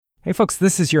Hey folks,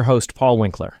 this is your host, Paul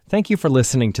Winkler. Thank you for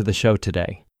listening to the show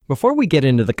today. Before we get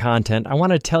into the content, I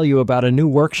want to tell you about a new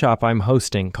workshop I'm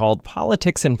hosting called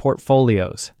Politics and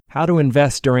Portfolios: How to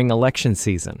Invest During Election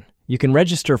Season. You can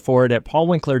register for it at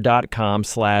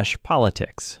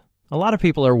paulwinkler.com/politics. A lot of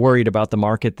people are worried about the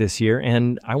market this year,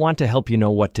 and I want to help you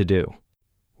know what to do.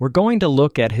 We're going to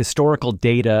look at historical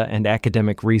data and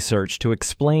academic research to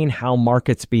explain how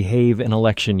markets behave in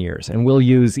election years, and we'll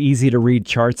use easy-to-read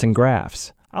charts and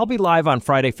graphs. I'll be live on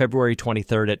Friday, February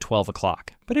 23rd at 12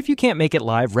 o'clock. But if you can't make it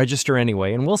live, register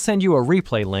anyway, and we'll send you a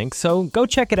replay link, so go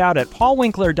check it out at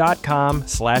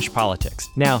paulwinkler.com/politics.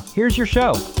 Now, here's your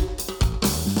show.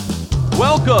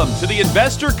 Welcome to the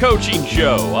Investor Coaching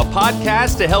Show, a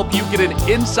podcast to help you get an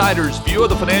insider's view of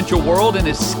the financial world and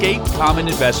escape common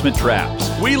investment traps.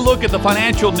 We look at the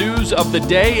financial news of the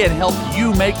day and help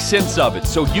you make sense of it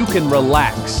so you can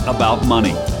relax about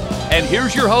money. And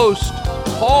here's your host,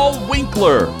 Paul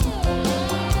Winkler.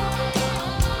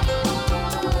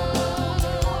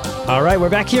 All right, we're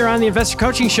back here on the Investor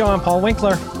Coaching Show. I'm Paul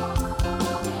Winkler,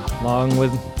 along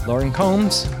with Lauren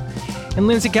Combs and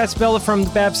Lindsay Katzbella from the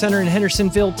Babb Center in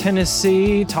Hendersonville,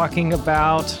 Tennessee, talking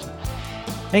about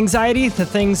anxiety, the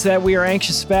things that we are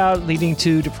anxious about, leading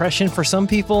to depression for some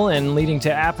people and leading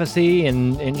to apathy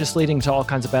and just leading to all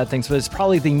kinds of bad things. But it's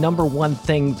probably the number one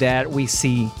thing that we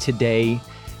see today.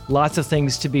 Lots of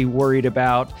things to be worried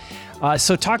about.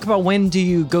 So talk about, when do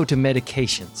you go to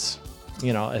medications?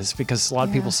 You know, it's because a lot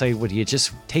of people say, would you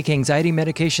just take anxiety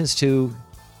medications to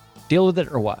deal with it,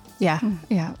 or what? Yeah.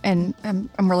 And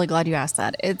I'm really glad you asked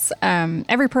that. It's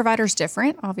every provider's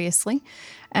different, obviously.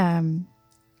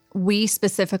 We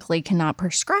specifically cannot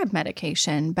prescribe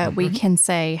medication, but we can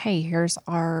say, hey, here's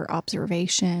our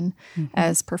observation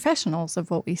as professionals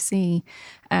of what we see.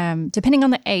 Depending on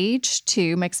the age,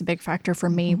 too, makes a big factor for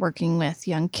me working with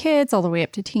young kids all the way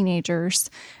up to teenagers,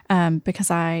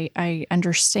 because I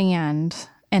understand,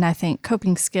 and I think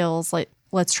coping skills, like,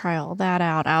 let's try all that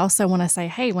out. I also want to say,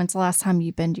 hey, when's the last time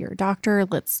you've been to your doctor?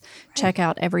 Let's check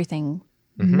out everything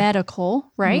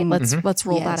medical, right? Let's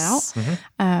rule that out.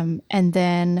 And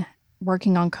then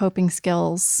working on coping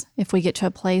skills, if we get to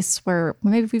a place where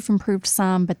maybe we've improved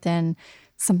some, but then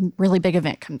some really big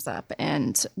event comes up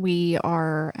and we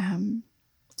are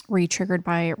re-triggered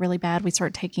by it really bad, we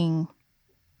start taking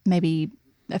maybe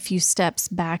a few steps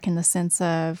back in the sense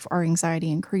of our anxiety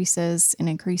increases and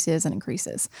increases and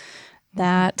increases.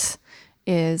 That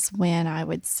is when I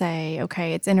would say,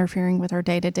 okay, it's interfering with our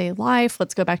day-to-day life.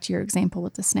 Let's go back to your example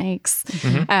with the snakes.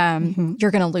 You're going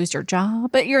to lose your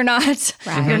job, but you're not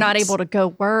you're not able to go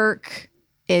work.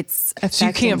 It's affecting, so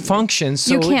you can't function.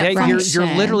 So you're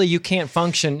literally, you can't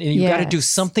function, and you got to do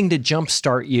something to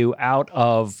jumpstart you out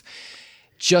of,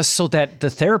 just so that the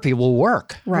therapy will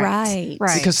work. Right.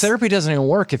 Because therapy doesn't even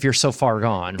work if you're so far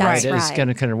gone, That's right? It's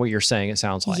kind of what you're saying, it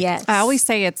sounds like. Yes. I always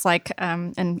say it's like,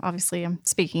 and obviously I'm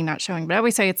speaking, not showing, but I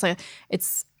always say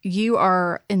it's you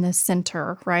are in the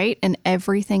center, right? And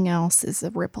everything else is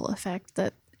a ripple effect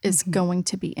that is going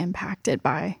to be impacted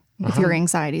by if your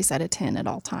anxiety is at a 10 at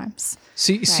all times.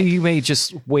 So you may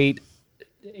just wait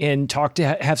and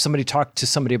have somebody talk to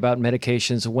somebody about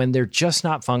medications when they're just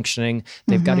not functioning.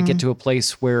 They've got to get to a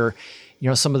place where, you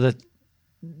know, some of the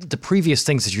previous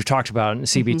things that you talked about in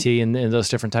CBT and those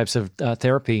different types of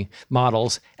therapy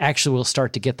models actually will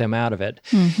start to get them out of it.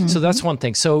 So that's one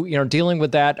thing. So, you know, dealing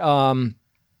with that. And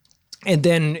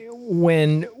then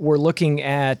when we're looking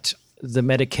at the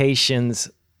medications,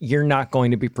 you're not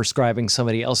going to be prescribing,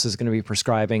 somebody else is going to be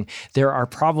prescribing. There are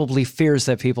probably fears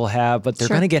that people have, but they're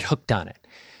going to get hooked on it.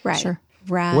 Right. Sure.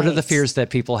 Right. What are the fears that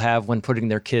people have when putting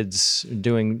their kids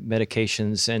doing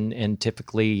medications, and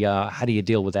typically, how do you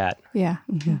deal with that? Yeah.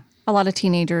 A lot of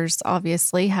teenagers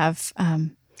obviously have,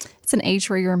 it's an age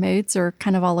where your moods are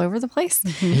kind of all over the place.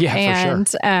 Yeah, and,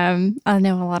 for sure. I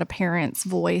know a lot of parents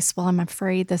voice, well, I'm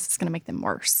afraid this is going to make them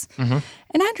worse. And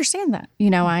I understand that. You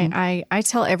know, I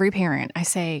tell every parent, I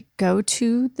say, go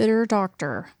to their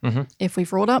doctor. If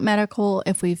we've ruled out medical,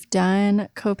 if we've done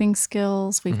coping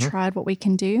skills, we've tried what we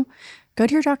can do, go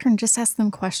to your doctor and just ask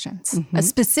them questions,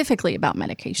 specifically about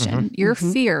medication. Your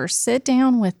fears, sit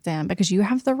down with them, because you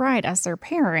have the right as their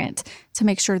parent to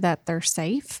make sure that they're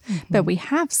safe. But we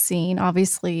have seen,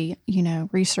 obviously, you know,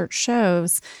 research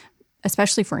shows,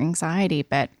 especially for anxiety,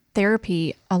 but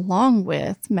therapy along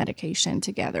with medication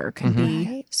together can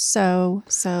be so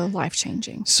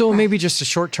life-changing. So maybe just a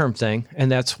short-term thing,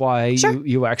 and that's why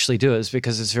you actually do it, is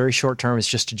because it's very short-term. It's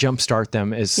just to jumpstart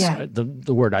them is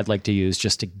the word I'd like to use,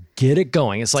 just to get it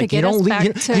going. It's like you don't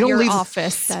leave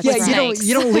office. That's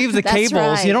you don't leave the cables.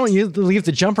 Right. You don't leave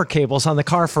the jumper cables on the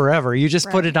car forever. You just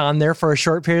put it on there for a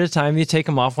short period of time. You take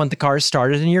them off when the car is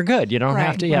started, and you're good. You don't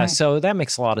have to. Yeah. So that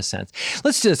makes a lot of sense.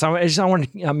 Let's do this. I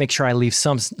want to make sure I leave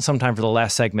some time for the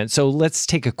last segment. So let's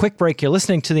take a quick break. You're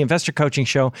listening to the Investor Coaching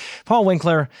Show. Paul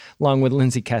Winkler, along with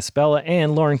Lindsay Casabella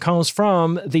and Lauren Combs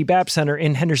from the BAB Center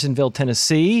in Hendersonville,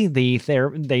 Tennessee. They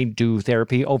do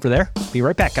therapy over there. Be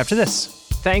right back after this.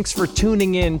 Thanks for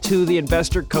tuning in to the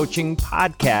Investor Coaching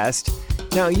Podcast.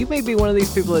 Now, you may be one of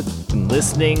these people that's been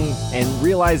listening and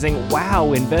realizing,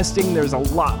 wow, investing, there's a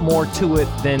lot more to it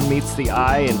than meets the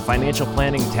eye, and financial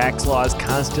planning, tax laws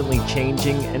constantly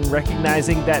changing, and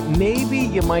recognizing that maybe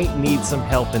you might need some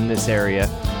help in this area,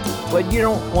 but you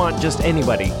don't want just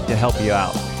anybody to help you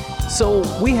out. So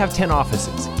we have 10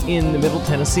 offices in the Middle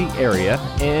Tennessee area,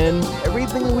 and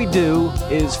everything we do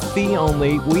is fee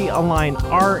only. We align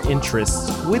our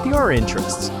interests with your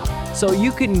interests. So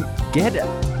you can get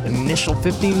an initial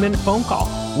 15-minute phone call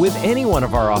with any one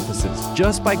of our offices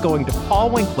just by going to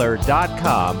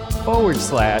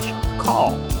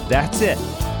paulwinkler.com/call. That's it.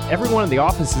 Every one of the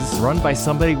offices is run by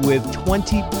somebody with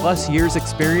 20 plus years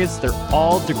experience. They're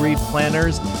all degreed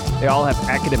planners. They all have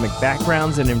academic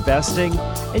backgrounds in investing,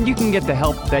 and you can get the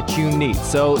help that you need.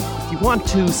 So if you want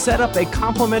to set up a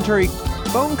complimentary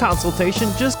phone consultation,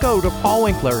 just go to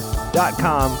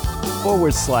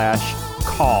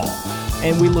paulwinkler.com/call.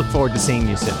 And we look forward to seeing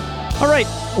you soon. All right,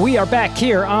 we are back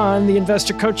here on the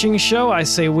Investor Coaching Show. I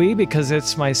say we because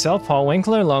it's myself, Paul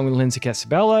Winkler, along with Lindsay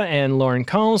Casabella and Lauren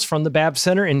Combs from the BAB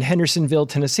Center in Hendersonville,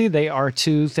 Tennessee. They are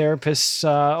two therapists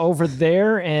over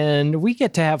there, and we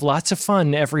get to have lots of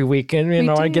fun every week. And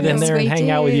I get in there and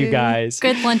hang out with you guys.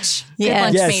 Good lunch.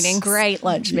 Yes. Good lunch meetings. Great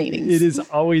lunch meetings. It is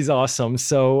always awesome.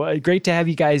 So great to have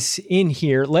you guys in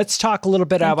here. Let's talk a little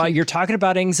bit about, you're talking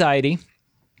about anxiety.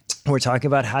 We're talking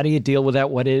about how do you deal with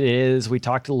that, what it is. We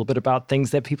talked a little bit about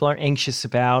things that people are anxious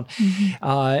about,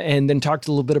 and then talked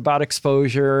a little bit about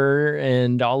exposure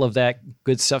and all of that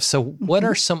good stuff. So what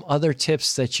are some other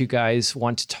tips that you guys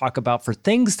want to talk about for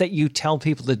things that you tell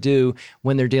people to do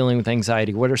when they're dealing with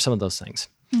anxiety? What are some of those things?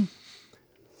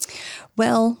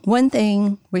 Well, one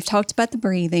thing, we've talked about the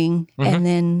breathing and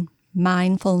then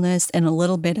mindfulness and a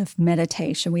little bit of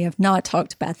meditation. We have not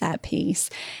talked about that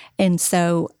piece. And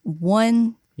so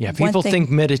people think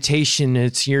meditation,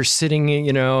 it's you're sitting,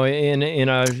 in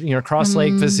a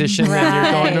cross-legged position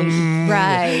and you're going,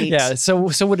 right. Yeah. So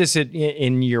what is it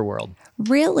in your world?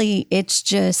 Really, it's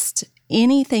just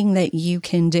anything that you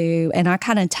can do. And I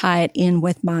kind of tie it in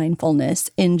with mindfulness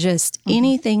and just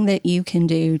anything that you can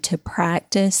do to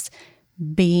practice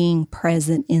being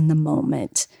present in the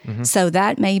moment. So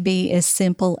that may be as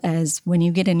simple as when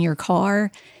you get in your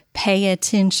car, pay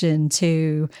attention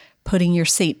to putting your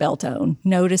seatbelt on.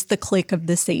 Notice the click of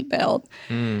the seatbelt.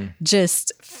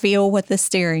 Just feel what the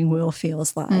steering wheel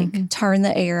feels like. Turn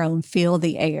the air on, feel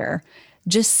the air.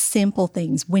 Just simple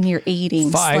things. When you're eating,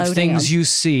 slow down. 5 things you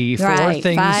see, 4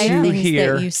 things 5 you things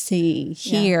hear. that you see,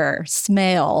 hear,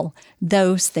 smell,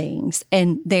 those things.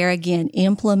 And there again,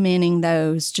 implementing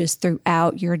those just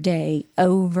throughout your day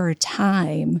over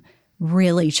time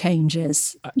really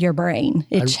changes your brain.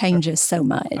 It changes so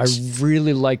much. I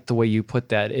really like the way you put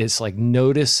that. It's like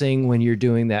noticing when you're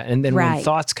doing that. And then when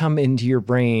thoughts come into your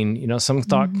brain, some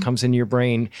thought comes into your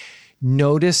brain,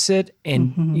 notice it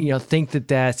and, think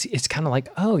it's kind of like,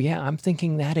 oh yeah, I'm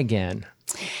thinking that again.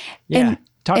 Yeah.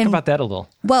 Talk about that a little.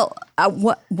 Well,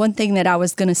 one thing that I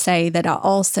was going to say that I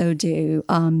also do,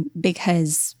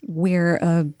 because we're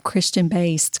a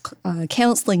Christian-based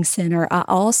counseling center, I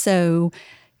also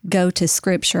go to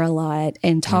scripture a lot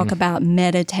and talk about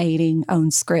meditating on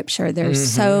scripture. There's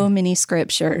so many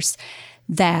scriptures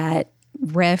that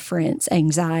reference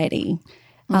anxiety.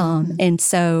 And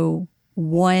so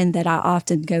one that I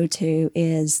often go to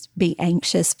is be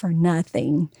anxious for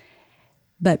nothing,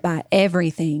 but by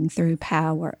everything through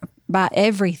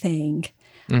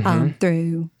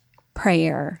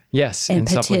prayer, and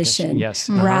petition,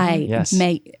 right? Yes.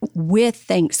 Make with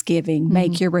thanksgiving,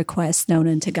 make your requests known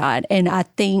unto God. And I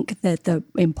think that the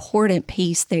important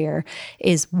piece there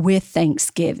is with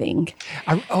thanksgiving.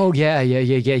 Yes.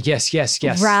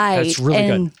 Right, that's really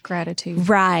good. Gratitude,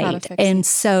 right? And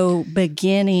so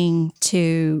beginning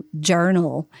to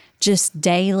journal just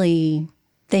daily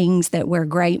things that we're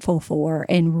grateful for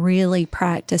and really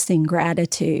practicing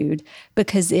gratitude,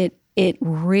 because it it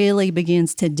really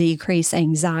begins to decrease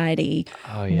anxiety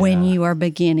when you are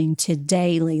beginning to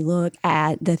daily look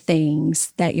at the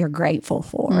things that you're grateful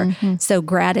for. So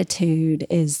gratitude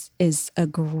is a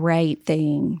great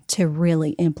thing to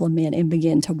really implement and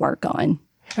begin to work on.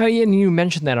 And you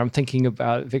mentioned that. I'm thinking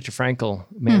about Viktor Frankl,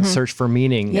 Man's Search for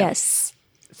Meaning. Yes.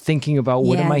 Thinking about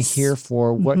what am I here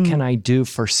for? What can I do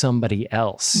for somebody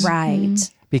else? Right.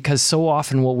 Because so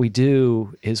often what we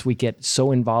do is we get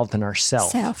so involved in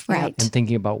ourselves. Right. And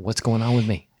thinking about what's going on with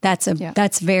me.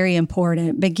 That's very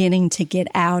important. Beginning to get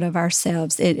out of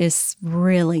ourselves. It is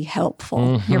really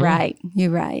helpful. You're right.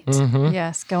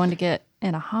 Yes, going to get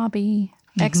in a hobby,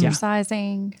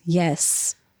 exercising.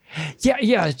 Yes.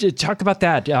 Yeah. Talk about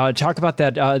that.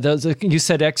 You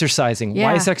said exercising.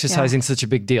 Why is exercising such a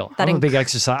big deal? I'm a big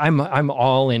exercise. I'm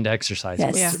all into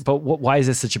exercising. Yes. But why is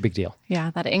this such a big deal?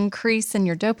 Yeah, that increase in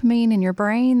your dopamine in your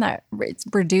brain, that it's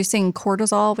reducing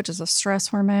cortisol, which is a stress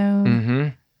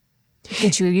hormone.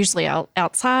 Gets you usually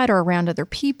outside or around other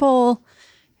people.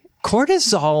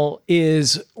 Cortisol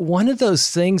is one of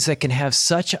those things that can have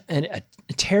such a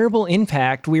terrible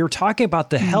impact. We were talking about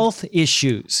the health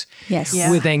issues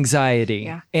with anxiety.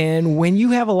 Yeah. And when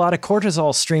you have a lot of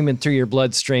cortisol streaming through your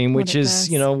bloodstream, which is,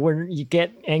 where you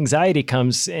get anxiety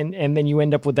comes and then you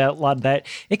end up with a lot of that,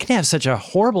 it can have such a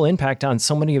horrible impact on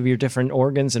so many of your different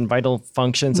organs and vital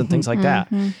functions and things like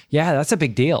that. Yeah, that's a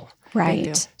big deal. Right.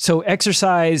 Big deal. So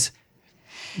exercise,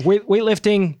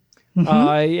 weightlifting,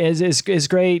 is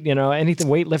great, anything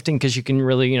weightlifting, because you can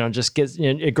really, just get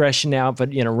aggression out,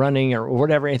 but, running or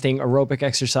whatever, anything, aerobic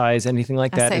exercise, anything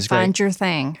like that is great. Find your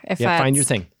thing. Find your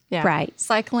thing. Yeah. Right.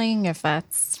 Cycling, if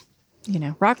that's,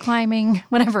 rock climbing,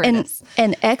 whatever it is.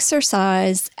 And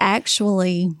exercise,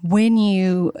 actually, when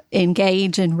you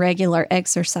engage in regular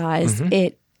exercise,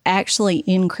 it actually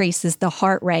increases the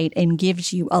heart rate and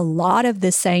gives you a lot of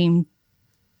the same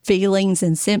feelings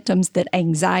and symptoms that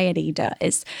anxiety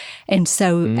does. And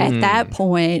so at that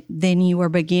point, then you are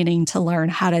beginning to learn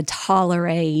how to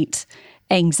tolerate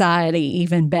anxiety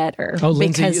even better. Oh,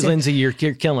 Lindsay, you're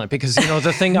killing it, because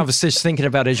the thing I was just thinking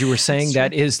about as you were saying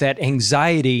that is that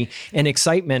anxiety and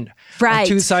excitement are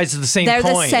two sides of the same coin.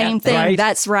 They're the same thing. Right?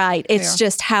 That's right. It's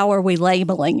just how are we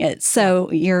labeling it?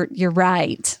 So you're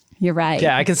right. You're right.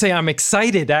 Yeah, I can say I'm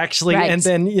excited, actually. Right. And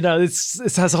then, it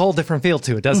has a whole different feel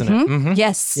to it, doesn't it?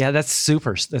 Yes. Yeah, that's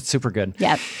super. That's super good.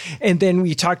 Yep. And then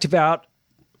we talked about,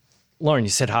 Lauren, you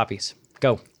said hobbies.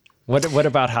 Go. What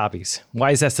about hobbies?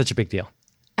 Why is that such a big deal?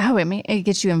 Oh, it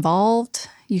gets you involved.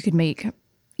 You could make, a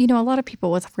lot of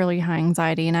people with really high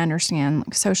anxiety, and I understand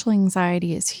social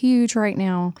anxiety is huge right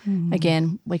now.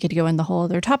 Again, we could go in the whole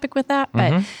other topic with that,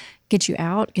 but gets you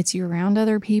out, gets you around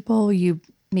other people. You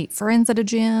meet friends at a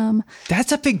gym.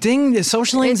 That's a big thing.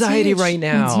 Social anxiety right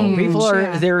now. People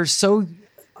they're so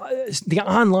the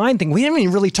online thing. We haven't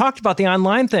even really talked about the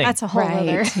online thing. That's a whole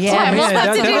other. Yeah,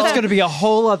 that's going to be a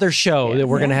whole other show that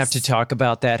we're going to have to talk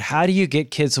about. That. How do you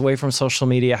get kids away from social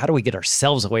media? How do we get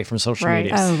ourselves away from social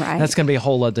media? Oh, right. That's going to be a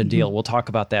whole other deal. We'll talk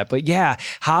about that. But yeah,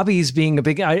 hobbies being a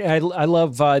big. I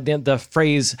love the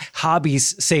phrase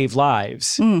 "hobbies save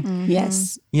lives."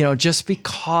 Yes. Just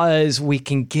because we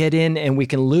can get in and we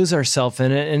can lose ourselves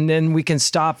in it, and then we can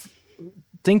stop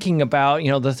thinking about,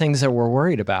 the things that we're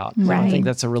worried about. Right. I think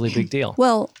that's a really big deal.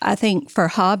 Well, I think for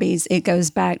hobbies, it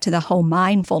goes back to the whole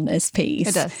mindfulness piece.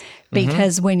 It does.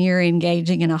 Because when you're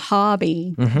engaging in a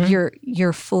hobby,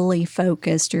 you're fully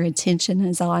focused, your attention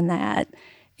is on that,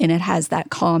 and it has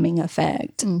that calming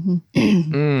effect.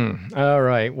 All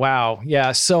right. Wow.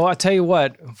 Yeah. So I'll tell you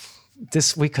what,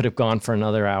 we could have gone for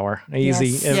another hour. Easy.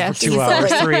 Yes. 2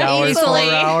 hours, 3 hours, 4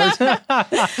 hours.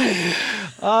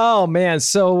 Oh, man.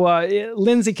 So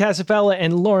Lindsay Casabella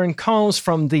and Lauren Combs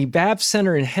from the Babs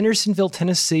Center in Hendersonville,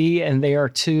 Tennessee, and they are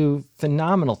two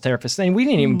phenomenal therapists. And we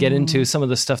didn't even get into some of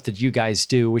the stuff that you guys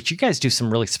do, which you guys do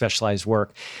some really specialized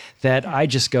work that I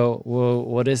just go, whoa,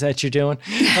 what is that you're doing?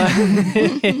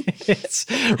 It's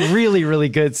really, really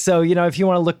good. So, if you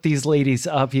want to look these ladies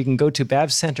up, you can go to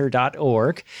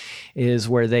babscenter.org is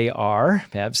where they are,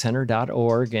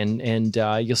 babscenter.org, and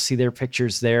you'll see their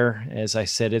pictures there. As I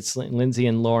said, it's Lindsay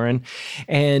and Lauren.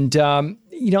 And,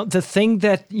 the thing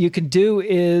that you can do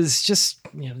is just,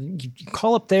 you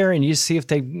call up there and you see if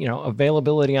they,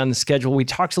 availability on the schedule. We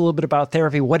talked a little bit about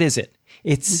therapy. What is it?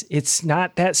 It's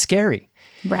not that scary.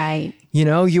 Right.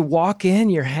 You walk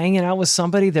in, you're hanging out with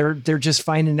somebody, they're just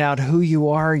finding out who you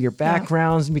are, your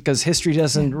backgrounds, because history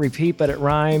doesn't repeat, but it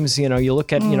rhymes. You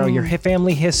look at, your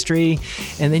family history,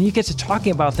 and then you get to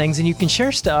talking about things, and you can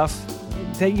share stuff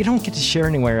that you don't get to share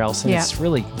anywhere else. And it's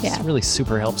really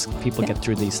super helps people get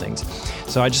through these things.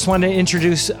 So I just wanted to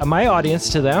introduce my audience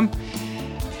to them.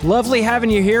 Lovely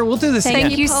having you here. We'll do this again.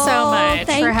 Thank you so much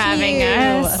for having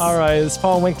us. All right, it's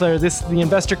Paul Winkler. This is the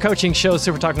Investor Coaching Show,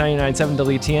 Super Talk 99.7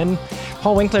 WTN.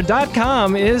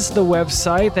 PaulWinkler.com is the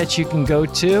website that you can go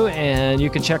to, and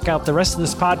you can check out the rest of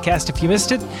this podcast if you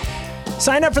missed it.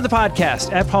 Sign up for the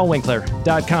podcast at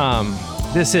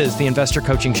PaulWinkler.com. This is the Investor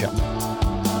Coaching Show.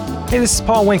 Hey, this is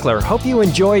Paul Winkler. Hope you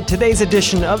enjoyed today's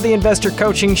edition of the Investor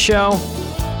Coaching Show.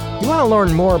 You want to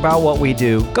learn more about what we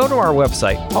do, go to our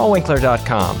website,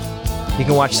 paulwinkler.com. You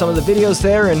can watch some of the videos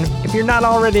there, and if you're not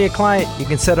already a client, you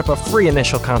can set up a free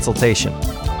initial consultation.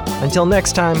 Until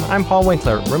next time, I'm Paul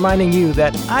Winkler, reminding you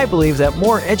that I believe that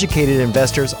more educated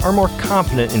investors are more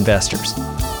confident investors,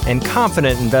 and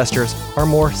confident investors are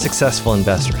more successful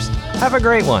investors. Have a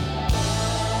great one.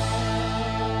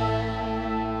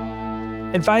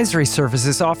 Advisory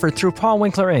services offered through Paul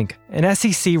Winkler, Inc., an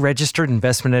SEC-registered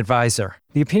investment advisor.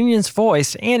 The opinions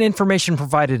voiced and information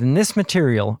provided in this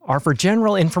material are for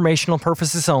general informational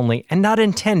purposes only and not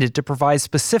intended to provide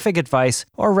specific advice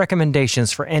or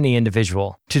recommendations for any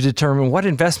individual. To determine what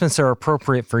investments are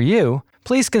appropriate for you,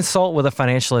 please consult with a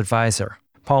financial advisor.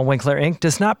 Paul Winkler, Inc.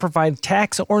 does not provide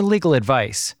tax or legal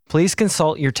advice. Please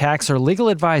consult your tax or legal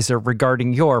advisor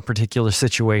regarding your particular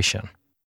situation.